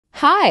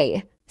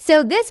Hi.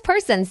 So this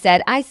person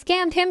said I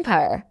scammed him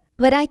her,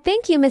 but I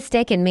think you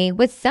mistaken me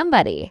with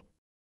somebody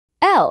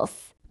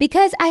else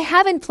because I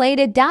haven't played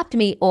Adopt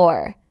Me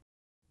or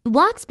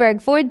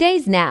Bloxburg for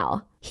days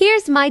now.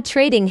 Here's my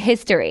trading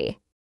history.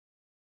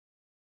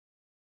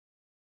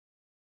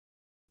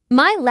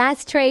 My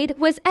last trade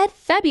was at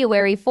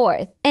February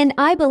 4th, and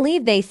I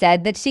believe they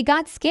said that she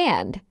got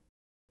scammed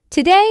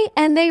today,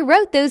 and they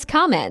wrote those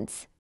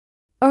comments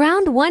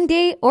around 1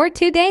 day or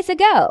 2 days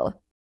ago.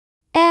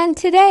 And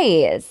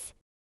today is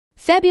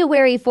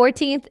February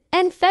 14th,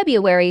 and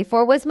February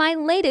 4 was my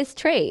latest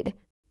trade.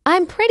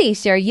 I'm pretty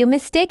sure you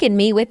mistaken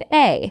me with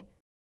a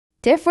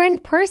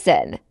different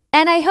person,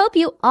 and I hope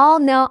you all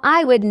know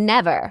I would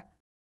never,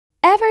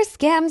 ever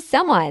scam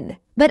someone.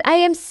 But I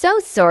am so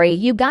sorry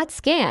you got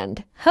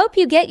scammed. Hope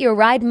you get your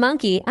ride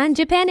monkey on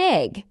Japan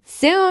Egg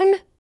soon.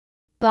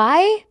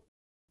 Bye.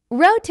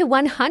 Road to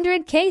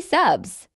 100K subs.